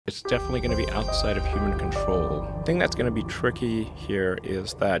It's definitely going to be outside of human control. The thing that's going to be tricky here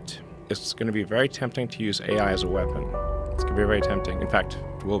is that it's going to be very tempting to use AI as a weapon. It's going to be very tempting. In fact,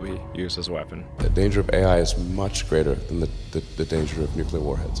 it will be used as a weapon. The danger of AI is much greater than the danger of nuclear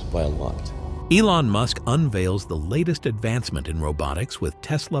warheads, by a lot. Elon Musk unveils the latest advancement in robotics with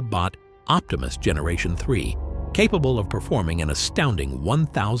Tesla bot Optimus Generation 3, capable of performing an astounding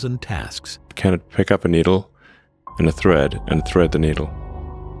 1,000 tasks. Can it pick up a needle and a thread and thread the needle?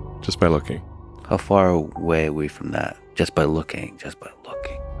 Just by looking. How far away are we from that? Just by looking.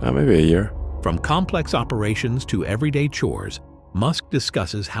 Maybe a year. From complex operations to everyday chores, Musk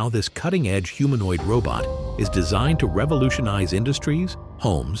discusses how this cutting-edge humanoid robot is designed to revolutionize industries,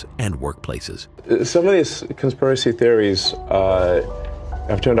 homes, and workplaces. Some of these conspiracy theories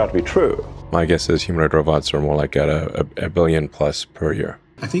have turned out to be true. My guess is humanoid robots are more like at a billion plus per year.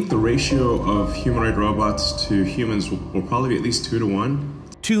 I think the ratio of humanoid robots to humans will probably be at least 2 to 1.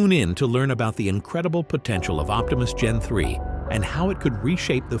 Tune in to learn about the incredible potential of Optimus Gen 3 and how it could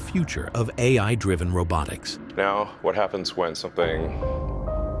reshape the future of AI-driven robotics. Now, what happens when something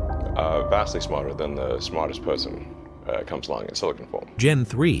vastly smarter than the smartest person comes along in silicon form? Gen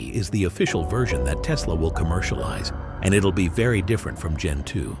 3 is the official version that Tesla will commercialize, and it'll be very different from Gen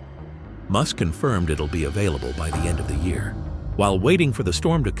 2. Musk confirmed it'll be available by the end of the year. While waiting for the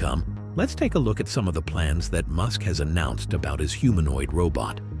storm to come, let's take a look at some of the plans that Musk has announced about his humanoid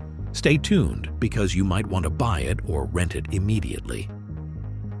robot. Stay tuned, because you might want to buy it or rent it immediately.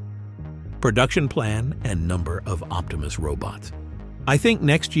 Production plan and number of Optimus robots. I think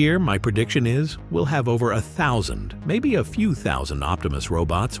next year, my prediction is, we'll have over 1,000, maybe a few thousand Optimus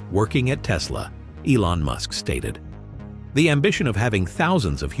robots working at Tesla, Elon Musk stated. The ambition of having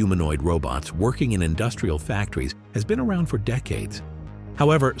thousands of humanoid robots working in industrial factories has been around for decades.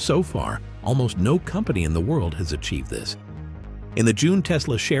 However, so far, almost no company in the world has achieved this. In the June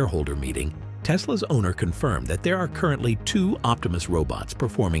Tesla shareholder meeting, Tesla's owner confirmed that there are currently 2 Optimus robots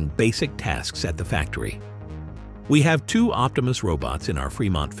performing basic tasks at the factory. We have 2 Optimus robots in our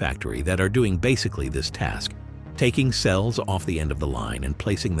Fremont factory that are doing basically this task, taking cells off the end of the line and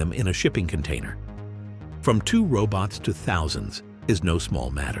placing them in a shipping container. From 2 robots to thousands is no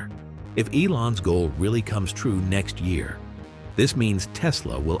small matter. If Elon's goal really comes true next year, this means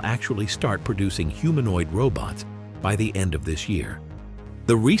Tesla will actually start producing humanoid robots by the end of this year.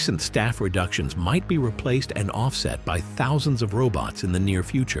 The recent staff reductions might be replaced and offset by thousands of robots in the near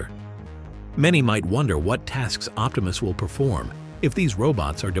future. Many might wonder what tasks Optimus will perform if these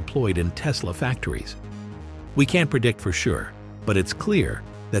robots are deployed in Tesla factories. We can't predict for sure, but it's clear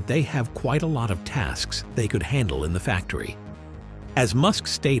that they have quite a lot of tasks they could handle in the factory. As Musk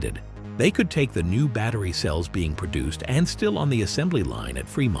stated, they could take the new battery cells being produced and still on the assembly line at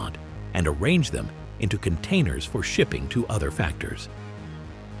Fremont and arrange them into containers for shipping to other factors.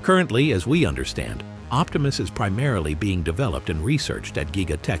 Currently, as we understand, Optimus is primarily being developed and researched at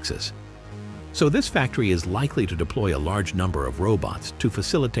Giga, Texas. So this factory is likely to deploy a large number of robots to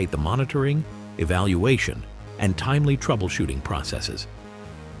facilitate the monitoring, evaluation, and timely troubleshooting processes.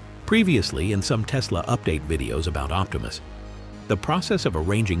 Previously, in some Tesla update videos about Optimus, the process of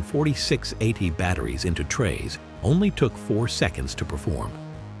arranging 4680 batteries into trays only took 4 seconds to perform.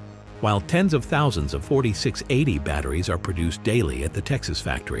 While tens of thousands of 4680 batteries are produced daily at the Texas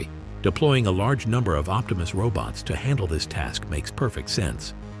factory, deploying a large number of Optimus robots to handle this task makes perfect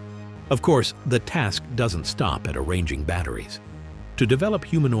sense. Of course, the task doesn't stop at arranging batteries. To develop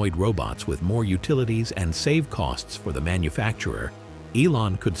humanoid robots with more utilities and save costs for the manufacturer,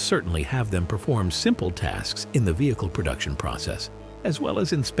 Elon could certainly have them perform simple tasks in the vehicle production process, as well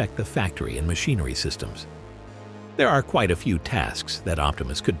as inspect the factory and machinery systems. There are quite a few tasks that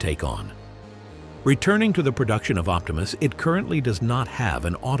Optimus could take on. Returning to the production of Optimus, it currently does not have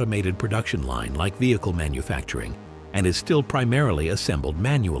an automated production line like vehicle manufacturing and is still primarily assembled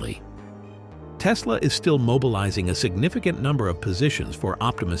manually. Tesla is still mobilizing a significant number of positions for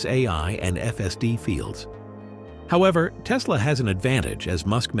Optimus AI and FSD fields. However, Tesla has an advantage, as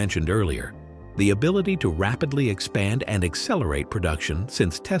Musk mentioned earlier, the ability to rapidly expand and accelerate production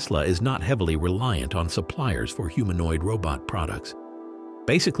since Tesla is not heavily reliant on suppliers for humanoid robot products.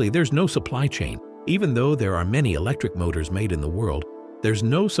 Basically, there's no supply chain. Even though there are many electric motors made in the world, there's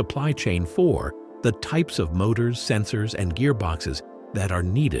no supply chain for the types of motors, sensors, and gearboxes that are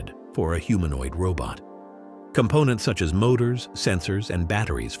needed for a humanoid robot. Components such as motors, sensors, and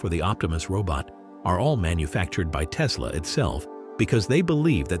batteries for the Optimus robot are all manufactured by Tesla itself because they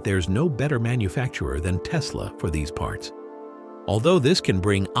believe that there's no better manufacturer than Tesla for these parts. Although this can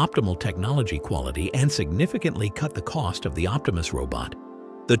bring optimal technology quality and significantly cut the cost of the Optimus robot,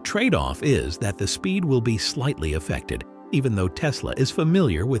 the trade-off is that the speed will be slightly affected even though Tesla is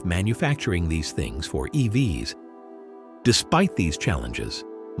familiar with manufacturing these things for EVs. Despite these challenges,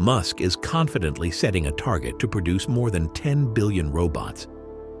 Musk is confidently setting a target to produce more than 10 billion robots,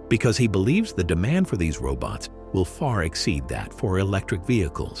 because he believes the demand for these robots will far exceed that for electric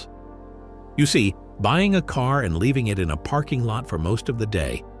vehicles. You see, buying a car and leaving it in a parking lot for most of the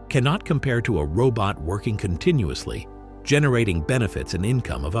day cannot compare to a robot working continuously, generating benefits and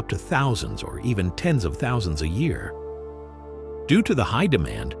income of up to thousands or even tens of thousands a year. Due to the high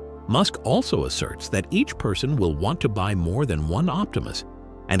demand, Musk also asserts that each person will want to buy more than one Optimus,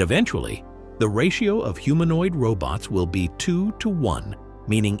 and eventually, the ratio of humanoid robots will be 2 to 1,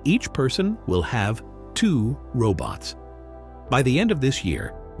 meaning each person will have 2 robots. By the end of this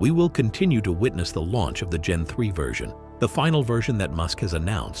year, we will continue to witness the launch of the Gen 3 version, the final version that Musk has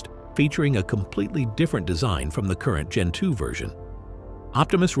announced, featuring a completely different design from the current Gen 2 version.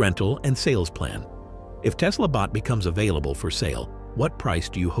 Optimus rental and sales plan. If Tesla Bot becomes available for sale, what price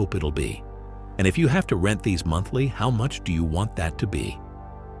do you hope it'll be? And if you have to rent these monthly, how much do you want that to be?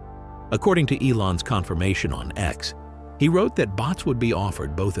 According to Elon's confirmation on X, he wrote that bots would be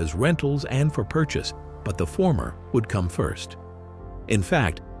offered both as rentals and for purchase, but the former would come first. In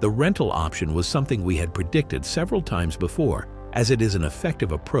fact, the rental option was something we had predicted several times before, as it is an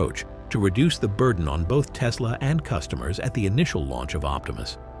effective approach to reduce the burden on both Tesla and customers at the initial launch of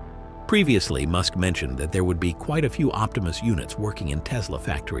Optimus. Previously, Musk mentioned that there would be quite a few Optimus units working in Tesla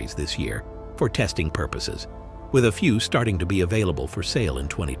factories this year for testing purposes, with a few starting to be available for sale in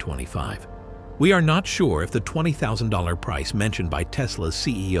 2025. We are not sure if the $20,000 price mentioned by Tesla's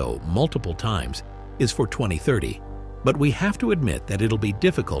CEO multiple times is for 2030, but we have to admit that it'll be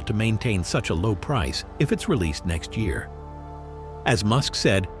difficult to maintain such a low price if it's released next year. As Musk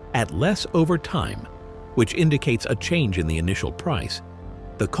said, at less over time, which indicates a change in the initial price,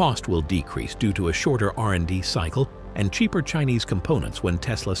 the cost will decrease due to a shorter R&D cycle and cheaper Chinese components when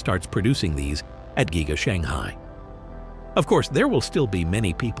Tesla starts producing these at Giga Shanghai. Of course, there will still be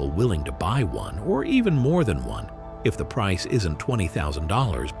many people willing to buy one or even more than one if the price isn't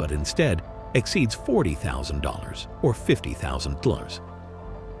 $20,000 but instead exceeds $40,000 or $50,000.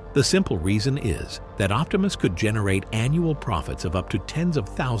 The simple reason is that Optimus could generate annual profits of up to tens of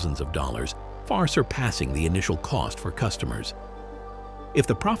thousands of dollars, far surpassing the initial cost for customers. If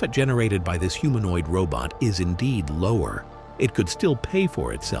the profit generated by this humanoid robot is indeed lower, it could still pay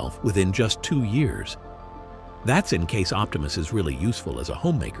for itself within just 2 years. That's in case Optimus is really useful as a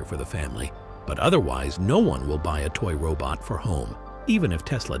homemaker for the family, but otherwise no one will buy a toy robot for home, even if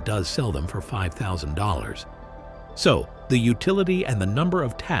Tesla does sell them for $5,000. So, the utility and the number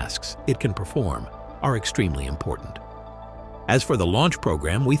of tasks it can perform are extremely important. As for the launch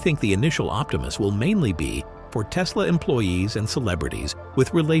program, we think the initial Optimus will mainly be for Tesla employees and celebrities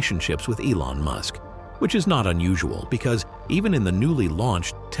with relationships with Elon Musk, which is not unusual because even in the newly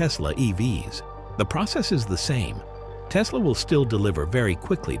launched Tesla EVs, the process is the same. Tesla will still deliver very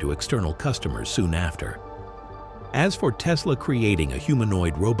quickly to external customers soon after. As for Tesla creating a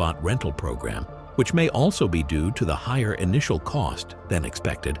humanoid robot rental program, which may also be due to the higher initial cost than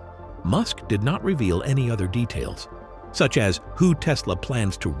expected, Musk did not reveal any other details, such as who Tesla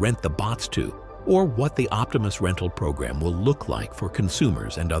plans to rent the bots to or what the Optimus rental program will look like for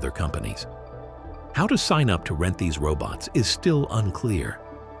consumers and other companies. How to sign up to rent these robots is still unclear.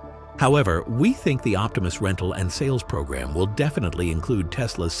 However, we think the Optimus rental and sales program will definitely include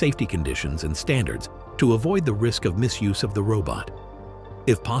Tesla's safety conditions and standards to avoid the risk of misuse of the robot.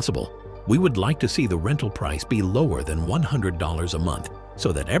 If possible, we would like to see the rental price be lower than $100 a month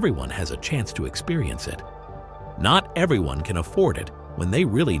so that everyone has a chance to experience it. Not everyone can afford it when they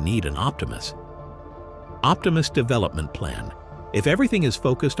really need an Optimus. Optimus development plan. If everything is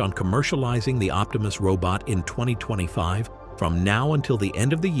focused on commercializing the Optimus robot in 2025, from now until the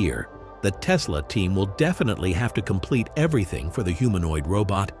end of the year, the Tesla team will definitely have to complete everything for the humanoid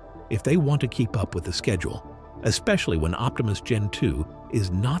robot if they want to keep up with the schedule, especially when Optimus Gen 2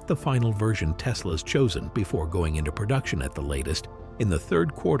 is not the final version Tesla's chosen before going into production at the latest in the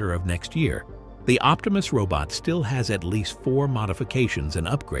third quarter of next year. The Optimus robot still has at least 4 modifications and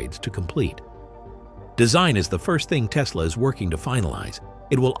upgrades to complete. Design is the first thing Tesla is working to finalize.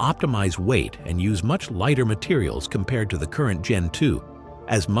 It will optimize weight and use much lighter materials compared to the current Gen 2,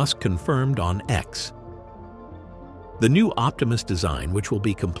 as Musk confirmed on X. The new Optimus design, which will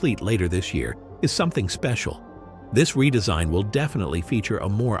be complete later this year, is something special. This redesign will definitely feature a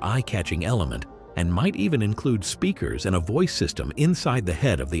more eye-catching element and might even include speakers and a voice system inside the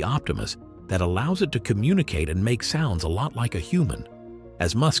head of the Optimus that allows it to communicate and make sounds a lot like a human.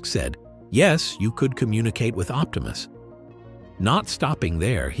 As Musk said, yes, you could communicate with Optimus. Not stopping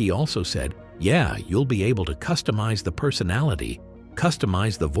there, he also said, Yeah, you'll be able to customize the personality,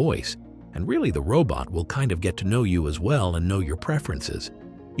 customize the voice, and really the robot will kind of get to know you as well and know your preferences.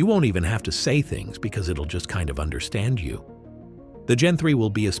 You won't even have to say things because it'll just kind of understand you. The Gen 3 will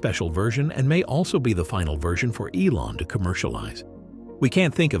be a special version and may also be the final version for Elon to commercialize. We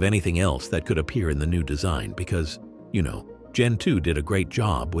can't think of anything else that could appear in the new design because, Gen 2 did a great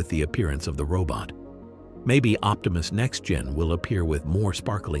job with the appearance of the robot. Maybe Optimus Next Gen will appear with more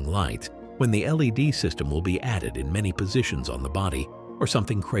sparkling lights when the LED system will be added in many positions on the body, or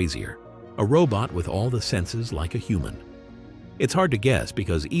something crazier, a robot with all the senses like a human. It's hard to guess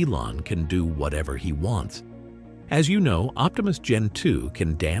because Elon can do whatever he wants. As you know, Optimus Gen 2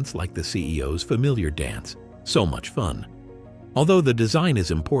 can dance like the CEO's familiar dance. So much fun. Although the design is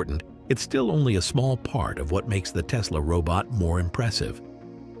important, it's still only a small part of what makes the Tesla robot more impressive.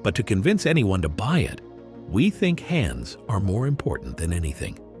 But to convince anyone to buy it, we think hands are more important than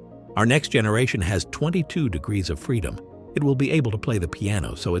anything. Our next generation has 22 degrees of freedom. It will be able to play the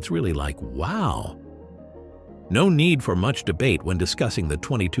piano, so it's really like, wow! No need for much debate when discussing the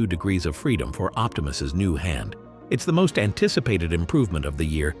 22 degrees of freedom for Optimus's new hand. It's the most anticipated improvement of the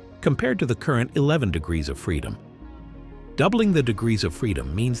year compared to the current 11 degrees of freedom. Doubling the degrees of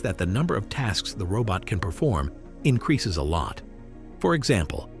freedom means that the number of tasks the robot can perform increases a lot. For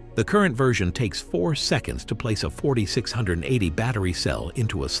example, the current version takes 4 seconds to place a 4680 battery cell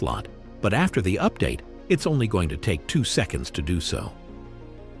into a slot, but after the update, it's only going to take 2 seconds to do so.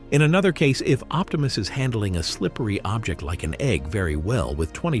 In another case, if Optimus is handling a slippery object like an egg very well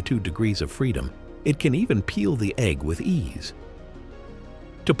with 22 degrees of freedom, it can even peel the egg with ease.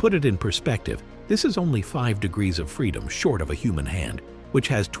 To put it in perspective, this is only 5 degrees of freedom short of a human hand, which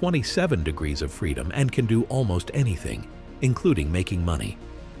has 27 degrees of freedom and can do almost anything, including making money.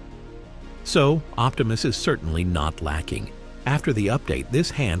 So, Optimus is certainly not lacking. After the update,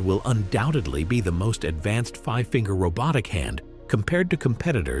 this hand will undoubtedly be the most advanced 5-finger robotic hand compared to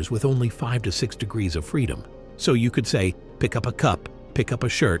competitors with only 5 to 6 degrees of freedom. So you could say, pick up a cup, pick up a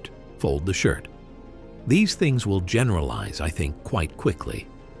shirt, fold the shirt. These things will generalize, I think, quite quickly.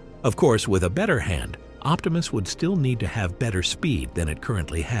 Of course, with a better hand, Optimus would still need to have better speed than it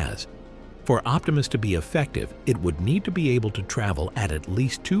currently has. For Optimus to be effective, it would need to be able to travel at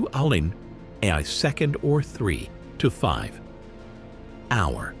least 2 alin a second or 3 to 5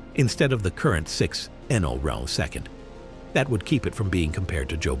 hour instead of the current 6 nl second. That would keep it from being compared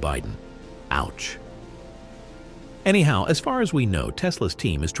to Joe Biden. Ouch. Anyhow, as far as we know, Tesla's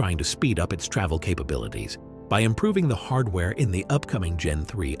team is trying to speed up its travel capabilities by improving the hardware in the upcoming Gen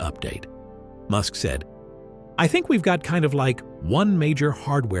 3 update. Musk said, "I think we've got kind of like one major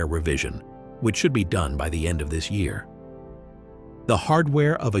hardware revision, which should be done by the end of this year." The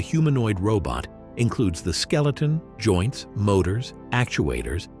hardware of a humanoid robot includes the skeleton, joints, motors,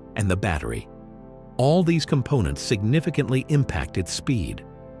 actuators, and the battery. All these components significantly impact its speed.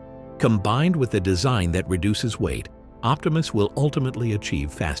 Combined with a design that reduces weight, Optimus will ultimately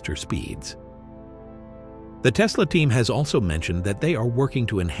achieve faster speeds. The Tesla team has also mentioned that they are working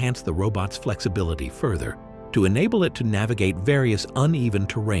to enhance the robot's flexibility further to enable it to navigate various uneven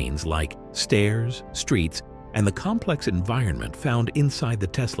terrains like stairs, streets, and the complex environment found inside the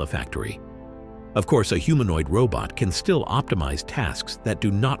Tesla factory. Of course, a humanoid robot can still optimize tasks that do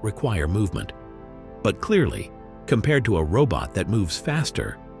not require movement. But clearly, compared to a robot that moves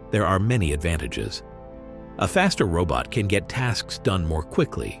faster, there are many advantages. A faster robot can get tasks done more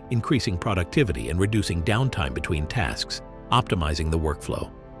quickly, increasing productivity and reducing downtime between tasks, optimizing the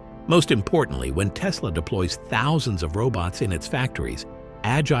workflow. Most importantly, when Tesla deploys thousands of robots in its factories,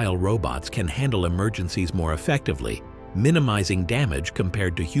 agile robots can handle emergencies more effectively, minimizing damage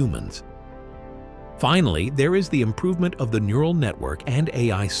compared to humans. Finally, there is the improvement of the neural network and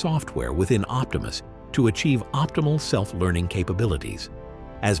AI software within Optimus to achieve optimal self-learning capabilities.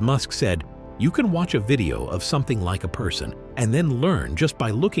 As Musk said, you can watch a video of something like a person and then learn just by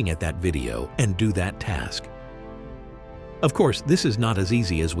looking at that video and do that task. Of course, this is not as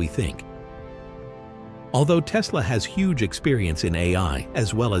easy as we think. Although Tesla has huge experience in AI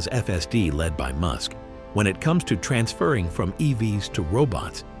as well as FSD led by Musk, when it comes to transferring from EVs to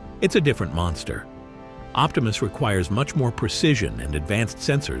robots, it's a different monster. Optimus requires much more precision and advanced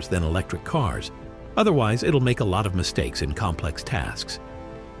sensors than electric cars. Otherwise, it'll make a lot of mistakes in complex tasks.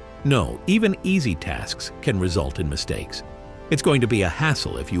 No, even easy tasks can result in mistakes. It's going to be a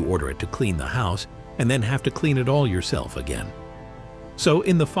hassle if you order it to clean the house and then have to clean it all yourself again. So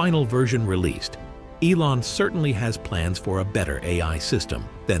in the final version released, Elon certainly has plans for a better AI system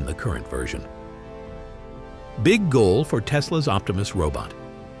than the current version. Big goal for Tesla's Optimus robot.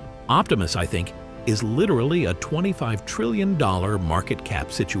 Optimus, I think, is literally a $25 trillion market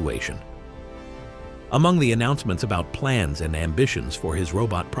cap situation. Among the announcements about plans and ambitions for his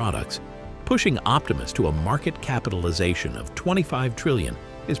robot products, pushing Optimus to a market capitalization of $25 trillion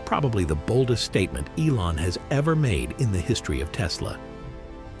is probably the boldest statement Elon has ever made in the history of Tesla.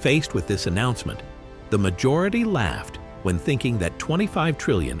 Faced with this announcement, the majority laughed when thinking that $25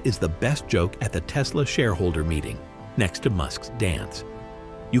 trillion is the best joke at the Tesla shareholder meeting, next to Musk's dance.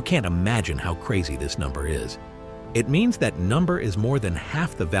 You can't imagine how crazy this number is. It means that number is more than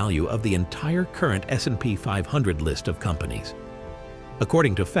half the value of the entire current S&P 500 list of companies.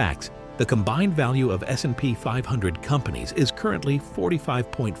 According to facts, the combined value of S&P 500 companies is currently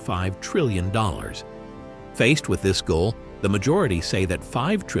 $45.5 trillion. Faced with this goal, the majority say that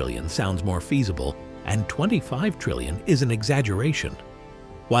 $5 trillion sounds more feasible and $25 trillion is an exaggeration.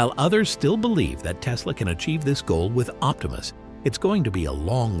 While others still believe that Tesla can achieve this goal with Optimus, it's going to be a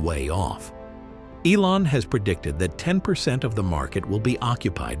long way off. Elon has predicted that 10% of the market will be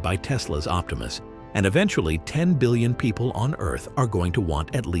occupied by Tesla's Optimus, and eventually 10 billion people on Earth are going to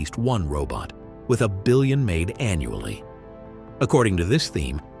want at least one robot, with 1 billion made annually. According to this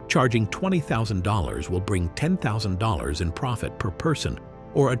theme, charging $20,000 will bring $10,000 in profit per person,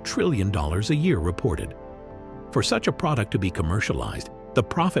 or $1 trillion a year reported. For such a product to be commercialized, the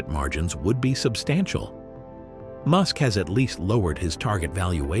profit margins would be substantial. Musk has at least lowered his target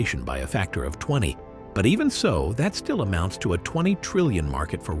valuation by a factor of 20, but even so, that still amounts to a $20 trillion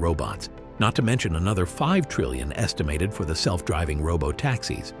market for robots, not to mention another $5 trillion estimated for the self-driving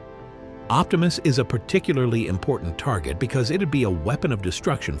robo-taxis. Optimus is a particularly important target because it'd be a weapon of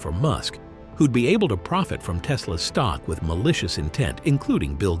destruction for Musk, who'd be able to profit from Tesla's stock with malicious intent,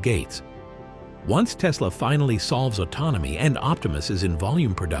 including Bill Gates. Once Tesla finally solves autonomy and Optimus is in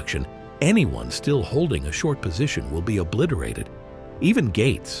volume production, anyone still holding a short position will be obliterated. Even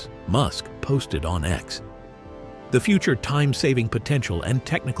Gates, Musk posted on X. The future time-saving potential and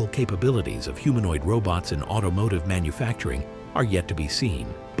technical capabilities of humanoid robots in automotive manufacturing are yet to be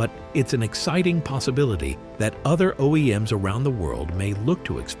seen, but it's an exciting possibility that other OEMs around the world may look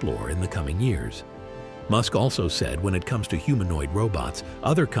to explore in the coming years. Musk also said when it comes to humanoid robots,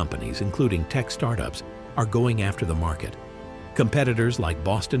 other companies, including tech startups, are going after the market. Competitors like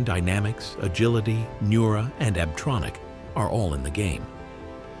Boston Dynamics, Agility, Neura, and Abtronic are all in the game.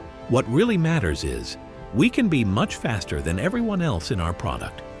 What really matters is, we can be much faster than everyone else in our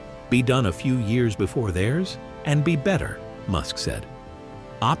product, be done a few years before theirs, and be better, Musk said.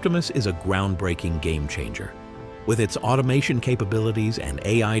 Optimus is a groundbreaking game changer. With its automation capabilities and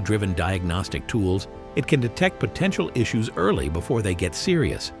AI-driven diagnostic tools, it can detect potential issues early before they get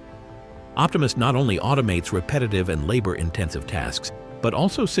serious. Optimus not only automates repetitive and labor-intensive tasks, but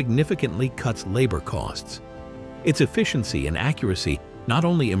also significantly cuts labor costs. Its efficiency and accuracy not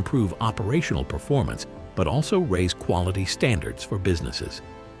only improve operational performance, but also raise quality standards for businesses.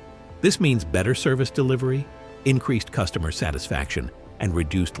 This means better service delivery, increased customer satisfaction, and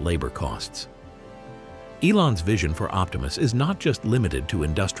reduced labor costs. Elon's vision for Optimus is not just limited to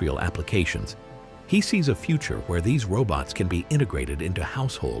industrial applications. He sees a future where these robots can be integrated into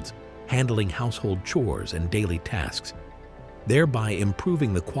households, handling household chores and daily tasks, thereby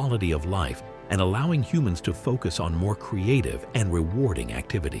improving the quality of life and allowing humans to focus on more creative and rewarding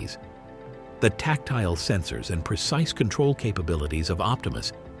activities. The tactile sensors and precise control capabilities of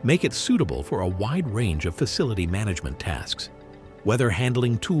Optimus make it suitable for a wide range of facility management tasks. Whether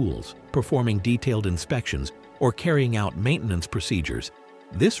handling tools, performing detailed inspections, or carrying out maintenance procedures,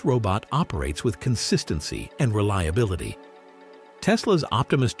 this robot operates with consistency and reliability. Tesla's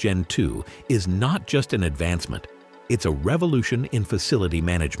Optimus Gen 2 is not just an advancement, it's a revolution in facility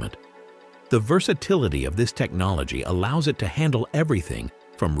management. The versatility of this technology allows it to handle everything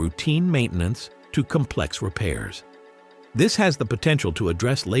from routine maintenance to complex repairs. This has the potential to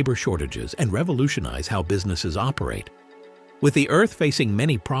address labor shortages and revolutionize how businesses operate. With the Earth facing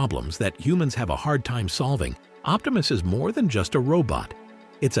many problems that humans have a hard time solving, Optimus is more than just a robot.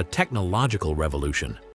 It's a technological revolution,